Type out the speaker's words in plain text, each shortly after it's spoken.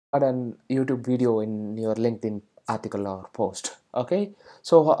add an YouTube video in your LinkedIn article or post. Okay,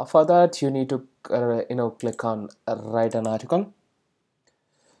 so for that you need to click on write an article.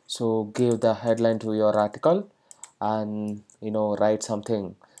 So give the headline to your article and write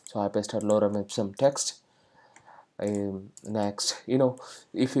something. So I pasted lorem ipsum text. Next,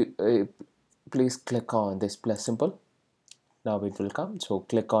 if you please click on this plus symbol. Now it will come. So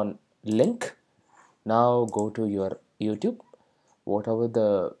click on link. Now go to your YouTube, whatever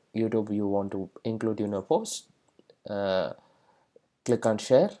the YouTube you want to include in your post. uh, Click on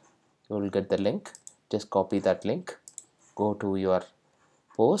share. You will get the link. Just copy that link, go to your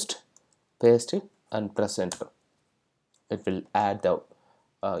post, paste it and press enter. It will add the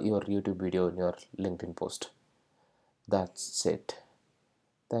your YouTube video in your LinkedIn post. That's it.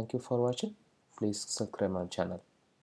 Thank you for watching. Please subscribe my channel.